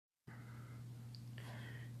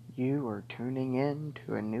You are tuning in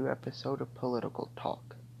to a new episode of Political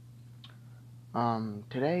Talk.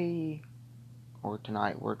 Today or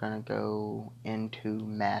tonight we're gonna go into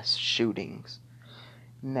mass shootings.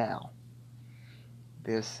 Now,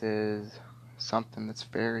 this is something that's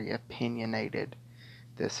very opinionated.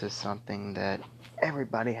 This is something that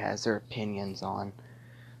everybody has their opinions on,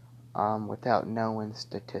 without knowing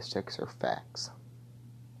statistics or facts.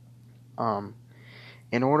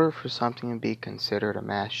 In order for something to be considered a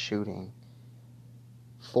mass shooting,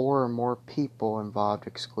 4 or more people involved,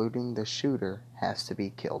 excluding the shooter, has to be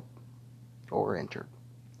killed or injured.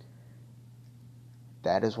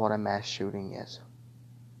 That is what a mass shooting is.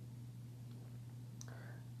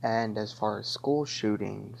 And as far as school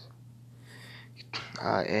shootings,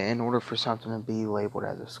 in order for something to be labeled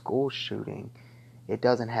as a school shooting, it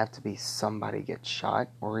doesn't have to be somebody gets shot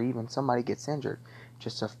or even somebody gets injured.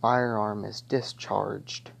 Just a firearm is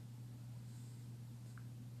discharged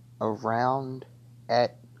around,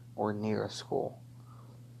 at, or near a school.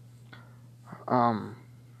 And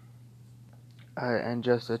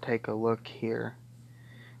just to take a look here,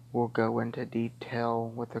 we'll go into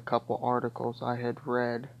detail with a couple articles I had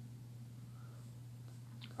read.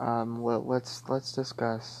 Let's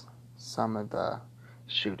discuss some of the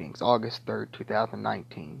shootings. August 3rd,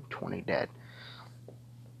 2019, 20 dead.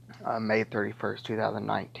 May 31st,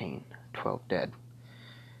 2019, 12 dead.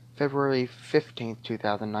 February 15th,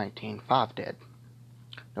 2019, 5 dead.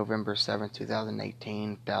 November 7th,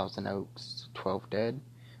 2018, Thousand Oaks, 12 dead.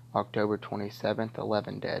 October 27th,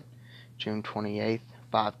 11 dead. June 28th,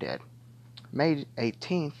 5 dead. May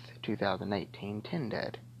 18th, 2018, 10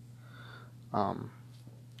 dead.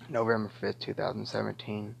 November 5th,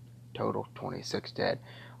 2017, total 26 dead.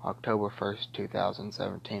 October 1st,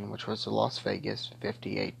 2017, which was Las Vegas,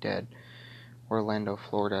 58 dead. Orlando,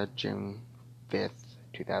 Florida, June 5th,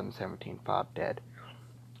 2017, 5 dead.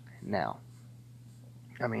 Now,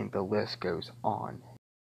 the list goes on.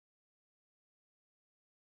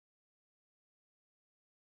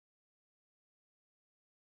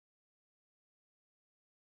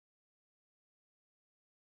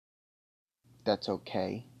 That's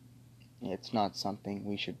okay. It's not something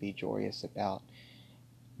we should be joyous about.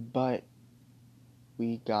 But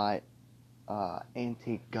we got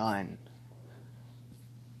anti-gun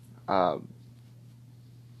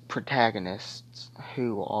protagonists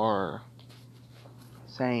who are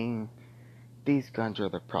saying these guns are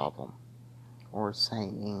the problem, or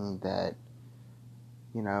saying that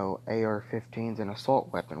AR-15 is an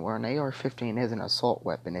assault weapon. Where an AR-15 is an assault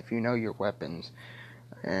weapon if you know your weapons.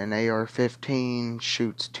 An AR-15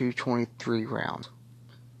 shoots 223 rounds.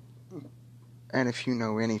 And if you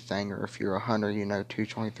know anything, or if you're a hunter,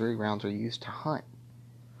 223 rounds are used to hunt.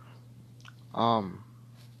 AR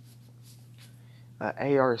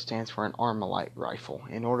stands for an Armalite rifle.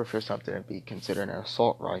 In order for something to be considered an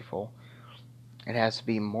assault rifle, it has to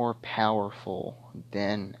be more powerful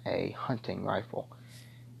than a hunting rifle.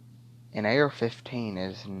 An AR-15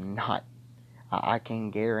 is not. I can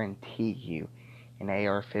guarantee you an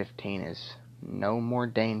AR-15 is no more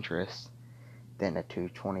dangerous than a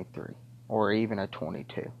 223 or even a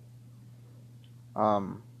 22. I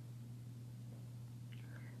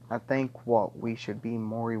think what we should be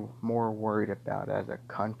more worried about as a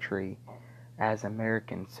country, as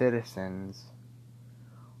American citizens,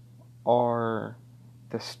 are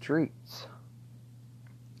the streets.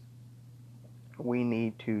 We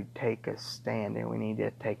need to take a stand, and we need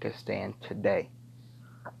to take a stand today.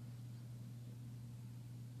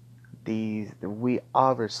 We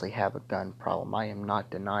obviously have a gun problem. I am not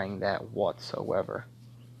denying that whatsoever.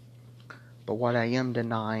 But what I am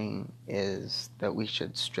denying is that we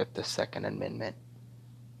should strip the Second Amendment.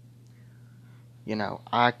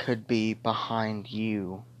 I could be behind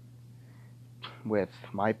you with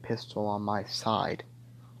my pistol on my side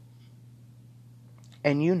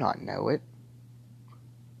and you not know it.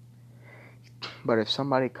 But if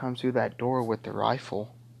somebody comes through that door with the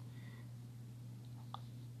rifle,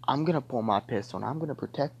 I'm going to pull my pistol and I'm going to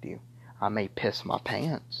protect you. I may piss my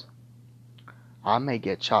pants. I may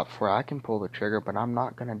get shot before I can pull the trigger, but I'm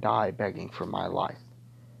not going to die begging for my life.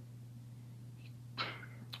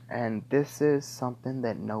 And this is something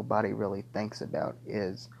that nobody really thinks about,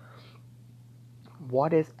 is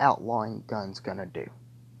what is outlawing guns going to do?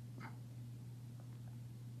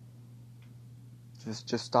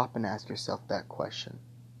 Just stop and ask yourself that question.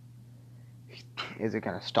 Is it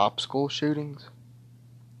going to stop school shootings?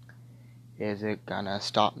 Is it going to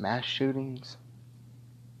stop mass shootings?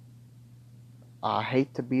 I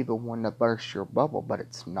hate to be the one to burst your bubble, but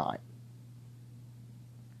it's not.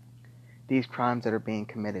 These crimes that are being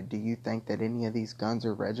committed, do you think that any of these guns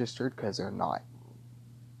are registered? Because they're not.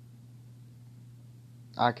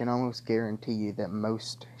 I can almost guarantee you that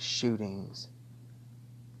most shootings,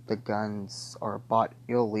 the guns are bought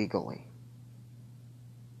illegally.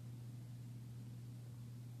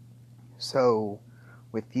 So,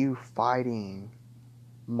 with you fighting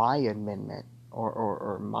my amendment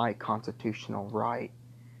or my constitutional right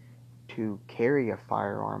to carry a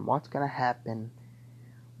firearm, what's going to happen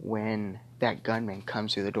when that gunman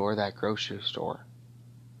comes through the door of that grocery store?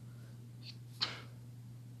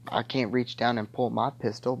 I can't reach down and pull my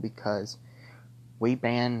pistol because we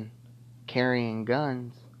ban carrying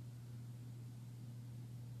guns.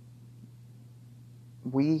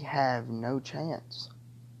 We have no chance.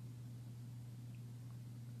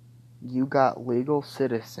 You got legal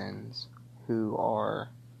citizens who are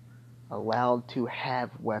allowed to have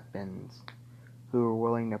weapons, who are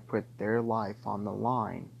willing to put their life on the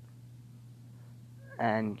line,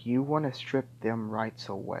 and you want to strip them rights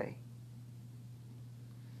away.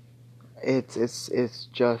 It's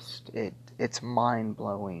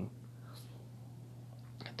mind-blowing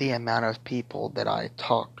the amount of people that I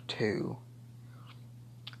talk to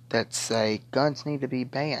that say guns need to be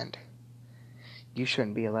banned. You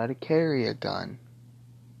shouldn't be allowed to carry a gun.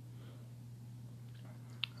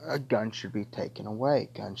 A gun should be taken away.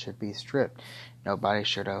 Guns should be stripped. Nobody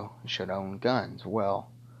should own guns.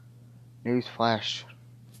 Well, newsflash,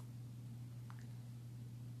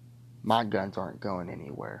 my guns aren't going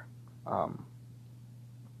anywhere.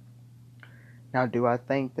 Now, do I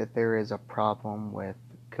think that there is a problem with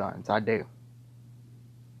guns? I do.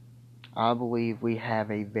 I believe we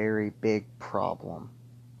have a very big problem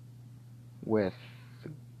with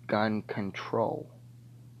gun control.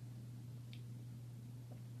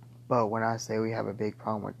 But when I say we have a big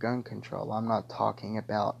problem with gun control, I'm not talking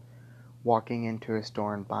about walking into a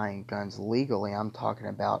store and buying guns legally. I'm talking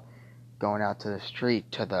about going out to the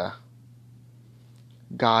street to the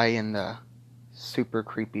guy in the super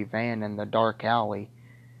creepy van in the dark alley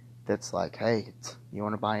that's like, hey, you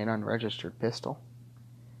want to buy an unregistered pistol?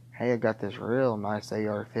 Hey, I got this real nice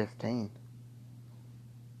AR-15.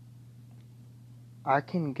 I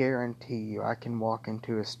can guarantee you I can walk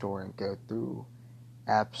into a store and go through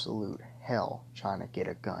absolute hell trying to get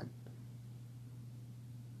a gun.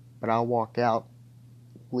 But I'll walk out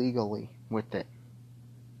legally with it.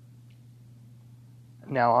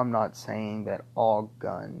 Now, I'm not saying that all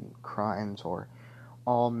gun crimes or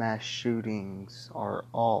all mass shootings are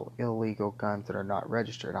all illegal guns that are not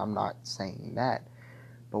registered. I'm not saying that.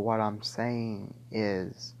 But what I'm saying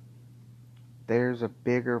is there's a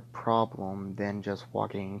bigger problem than just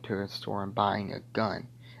walking into a store and buying a gun.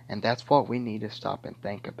 And that's what we need to stop and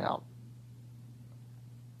think about.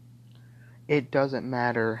 It doesn't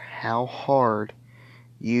matter how hard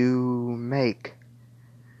you make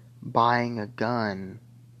buying a gun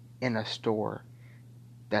in a store.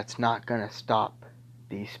 That's not going to stop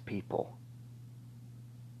these people.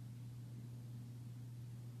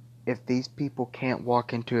 If these people can't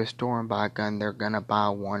walk into a store and buy a gun, they're going to buy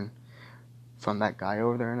one from that guy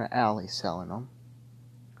over there in the alley selling them.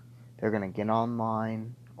 They're going to get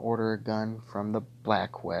online, order a gun from the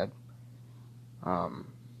black web.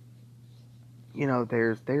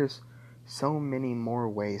 There's so many more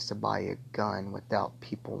ways to buy a gun without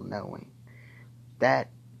people knowing. That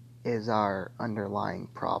is our underlying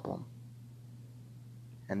problem.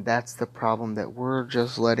 And that's the problem that we're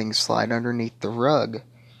just letting slide underneath the rug.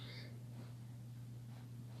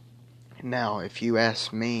 Now, if you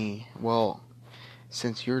ask me, well,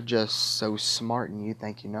 since you're just so smart and you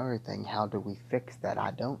think you know everything, how do we fix that?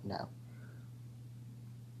 I don't know.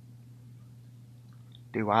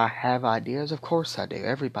 Do I have ideas? Of course I do.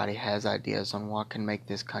 Everybody has ideas on what can make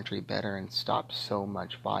this country better and stop so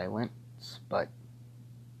much violence, but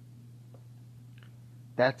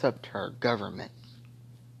that's up to our government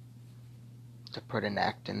to put an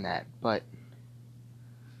act in that. But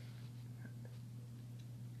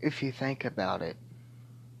if you think about it,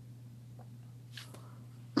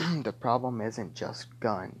 the problem isn't just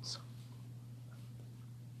guns.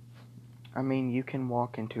 I mean, you can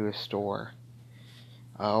walk into a store,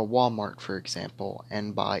 Walmart for example,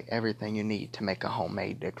 and buy everything you need to make a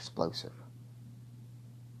homemade explosive.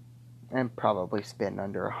 And probably spend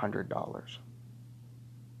under $100.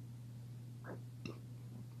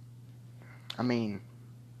 I mean,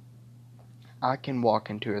 I can walk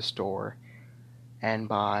into a store and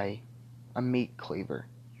buy a meat cleaver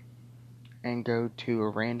and go to a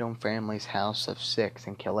random family's house of 6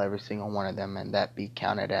 and kill every single one of them, and that be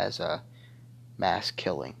counted as a mass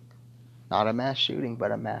killing. Not a mass shooting,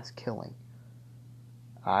 but a mass killing.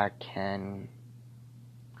 I can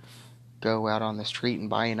go out on the street and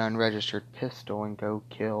buy an unregistered pistol and go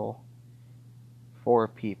kill 4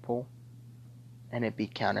 people and it be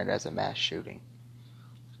counted as a mass shooting.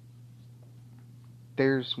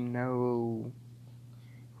 There's no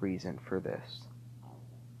reason for this.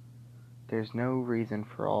 There's no reason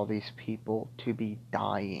for all these people to be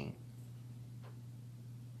dying.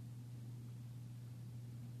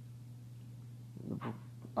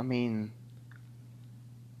 I mean,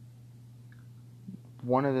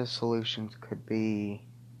 one of the solutions could be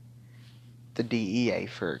the DEA,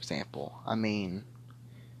 for example. I mean,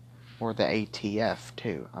 or the ATF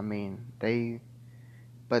too. I mean, they're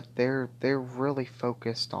really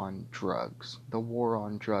focused on drugs, the war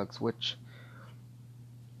on drugs, which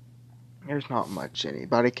there's not much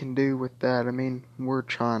anybody can do with that. I mean, we're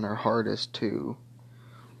trying our hardest to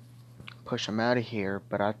push them out of here,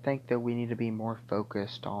 but I think that we need to be more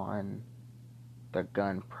focused on the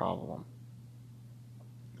gun problem.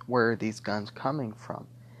 Where are these guns coming from?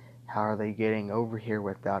 How are they getting over here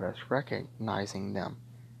without us recognizing them?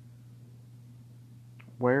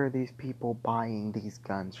 Where are these people buying these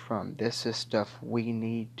guns from? This is stuff we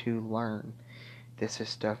need to learn. This is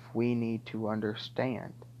stuff we need to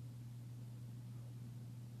understand.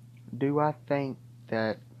 Do I think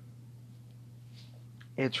that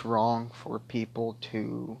it's wrong for people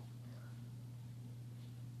to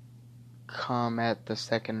come at the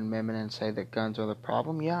Second Amendment and say that guns are the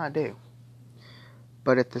problem? Yeah, I do.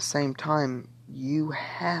 But at the same time, you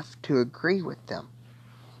have to agree with them.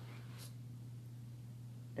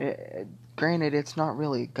 Granted, it's not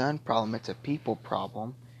really a gun problem, it's a people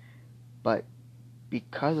problem. But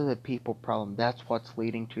because of the people problem, that's what's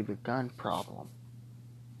leading to the gun problem.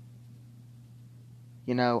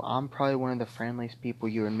 You know, I'm probably one of the friendliest people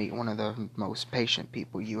you would meet, one of the most patient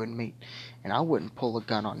people you would meet, and I wouldn't pull a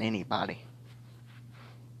gun on anybody.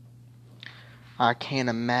 I can't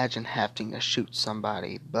imagine having to shoot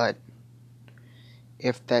somebody, but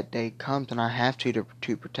if that day comes and I have to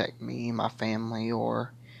protect me, my family,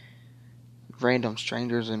 or random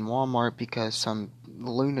strangers in Walmart because some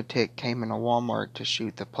lunatic came into Walmart to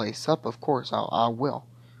shoot the place up, of course I will.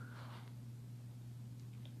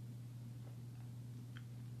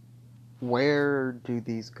 Where do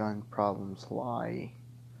these gun problems lie?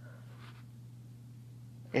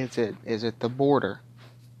 Is it the border?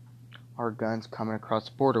 Are guns coming across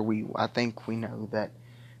the border? I think we know that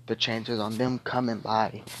the chances on them coming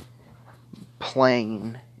by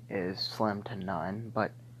plane is slim to none,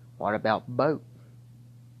 but what about boat?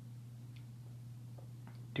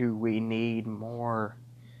 Do we need more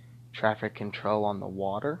traffic control on the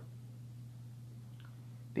water?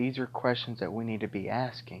 These are questions that we need to be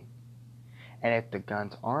asking. And if the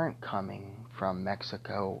guns aren't coming from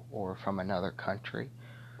Mexico or from another country,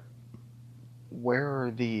 where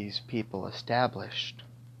are these people established?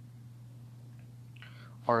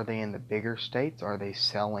 Are they in the bigger states? Are they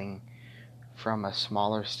selling from a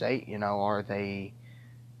smaller state? You know, are they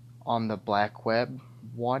on the black web?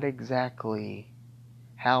 What exactly,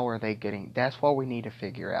 how are they getting? That's what we need to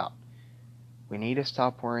figure out. We need to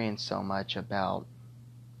stop worrying so much about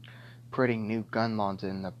putting new gun laws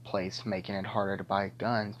into place, making it harder to buy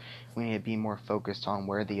guns. We need to be more focused on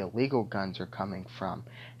where the illegal guns are coming from,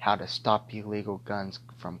 how to stop the illegal guns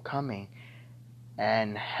from coming,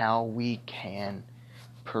 and how we can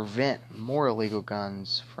prevent more illegal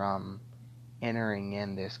guns from entering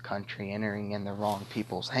in this country, entering in the wrong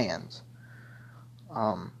people's hands.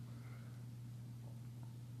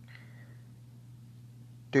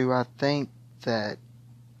 Do I think that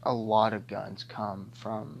a lot of guns come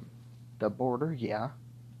from the border? Yeah.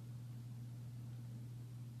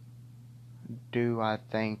 Do I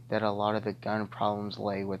think that a lot of the gun problems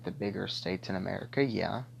lay with the bigger states in America?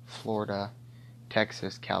 Yeah. Florida,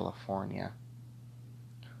 Texas, California.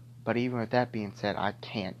 But even with that being said, I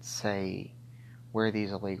can't say where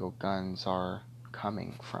these illegal guns are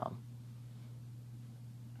coming from.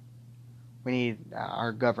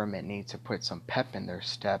 Our government needs to put some pep in their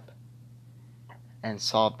step and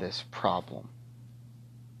solve this problem.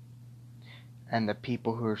 And the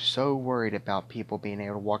people who are so worried about people being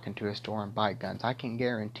able to walk into a store and buy guns, I can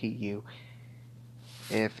guarantee you,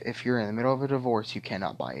 if you're in the middle of a divorce, you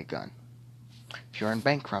cannot buy a gun. If you're in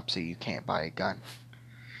bankruptcy, you can't buy a gun.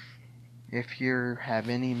 If you have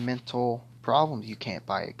any mental problems, you can't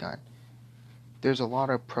buy a gun. There's a lot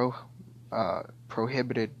of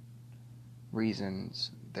prohibited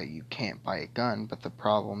reasons that you can't buy a gun, but the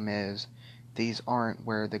problem is these aren't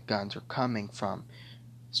where the guns are coming from.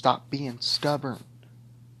 Stop being stubborn.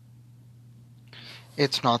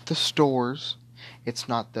 It's not the stores. It's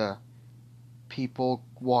not the people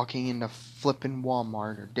walking into flipping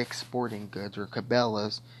Walmart or Dick's Sporting Goods or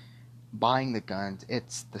Cabela's buying the guns.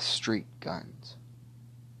 It's the street guns.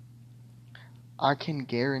 I can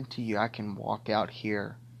guarantee you I can walk out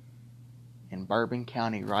here in Bourbon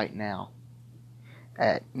County right now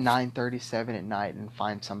at 9:37 at night and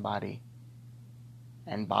find somebody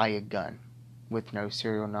and buy a gun with no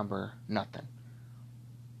serial number, nothing.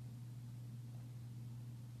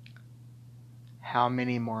 How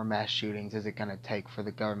many more mass shootings is it going to take for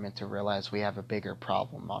the government to realize we have a bigger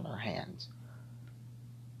problem on our hands?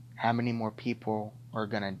 How many more people are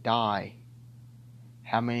going to die?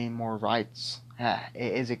 How many more rights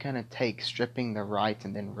is it going to take stripping the rights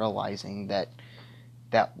and then realizing that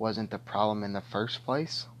that wasn't the problem in the first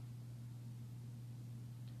place?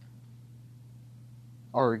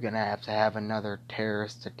 Or are we going to have another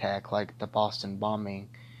terrorist attack like the Boston bombing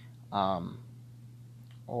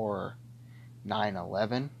or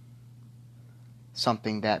 9/11?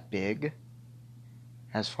 Something that big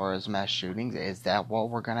as far as mass shootings? Is that what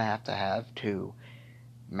we're going to have to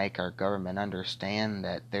make our government understand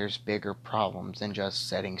that there's bigger problems than just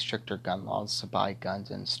setting stricter gun laws to buy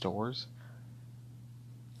guns in stores?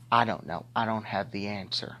 I don't know. I don't have the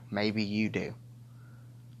answer. Maybe you do.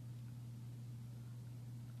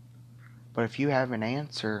 But if you have an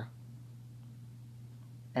answer,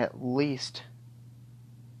 at least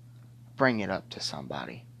bring it up to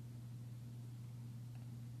somebody.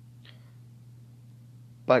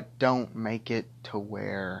 But don't make it to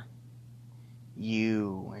where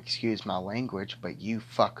you, excuse my language, but you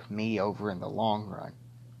fuck me over in the long run.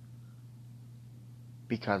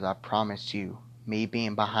 Because I promise you, me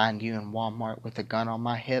being behind you in Walmart with a gun on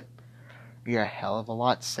my hip, you're a hell of a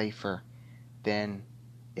lot safer than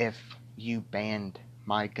if you banned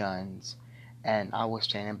my guns and I was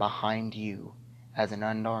standing behind you as an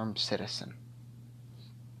unarmed citizen.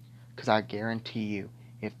 Because I guarantee you,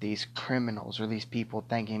 if these criminals or these people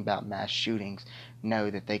thinking about mass shootings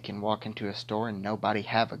know that they can walk into a store and nobody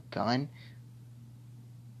have a gun,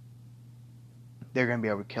 they're going to be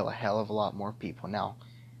able to kill a hell of a lot more people. Now,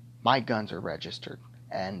 my guns are registered,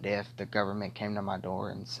 and if the government came to my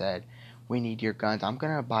door and said, we need your guns, I'm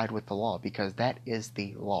going to abide with the law, because that is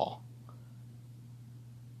the law.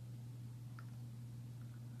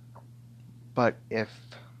 But if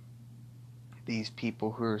these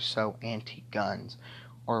people who are so anti-guns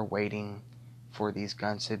are waiting for these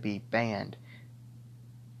guns to be banned,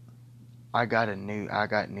 I got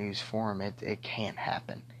news for them. It can't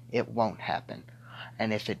happen. It won't happen.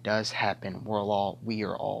 And if it does happen, we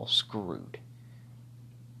are all screwed.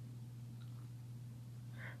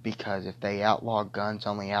 Because if they outlaw guns,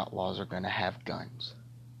 only outlaws are going to have guns.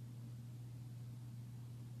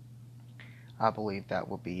 I believe that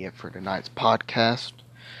will be it for tonight's podcast.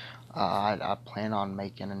 I plan on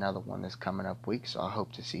making another one this coming up week, so I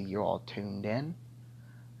hope to see you all tuned in.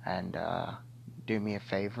 And do me a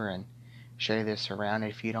favor and share this around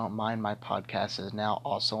if you don't mind. My podcast is now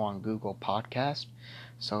also on Google Podcast,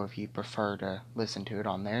 so if you prefer to listen to it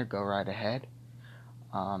on there, go right ahead.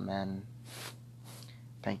 And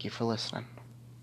thank you for listening.